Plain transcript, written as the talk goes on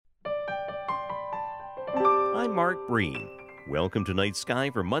I'm Mark Breen. Welcome to Night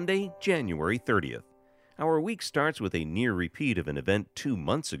Sky for Monday, January 30th. Our week starts with a near repeat of an event 2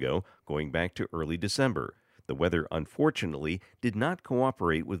 months ago, going back to early December. The weather, unfortunately, did not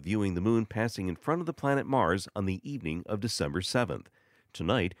cooperate with viewing the moon passing in front of the planet Mars on the evening of December 7th.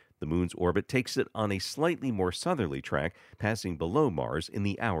 Tonight, the moon's orbit takes it on a slightly more southerly track, passing below Mars in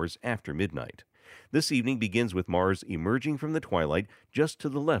the hours after midnight. This evening begins with Mars emerging from the twilight just to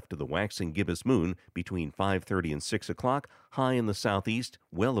the left of the waxing gibbous moon between 5:30 and 6 o'clock, high in the southeast,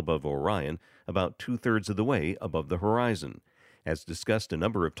 well above Orion, about two-thirds of the way above the horizon. As discussed a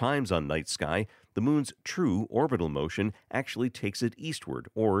number of times on Night Sky, the moon's true orbital motion actually takes it eastward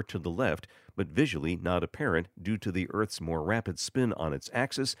or to the left, but visually not apparent due to the Earth's more rapid spin on its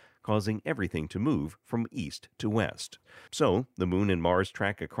axis, causing everything to move from east to west. So, the moon and Mars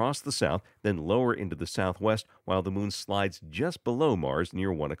track across the south, then lower into the southwest, while the moon slides just below Mars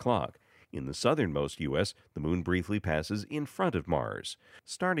near 1 o'clock. In the southernmost U.S., the moon briefly passes in front of Mars.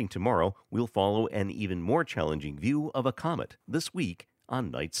 Starting tomorrow, we'll follow an even more challenging view of a comet this week on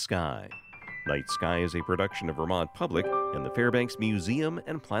Night Sky. Night Sky is a production of Vermont Public and the Fairbanks Museum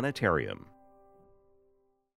and Planetarium.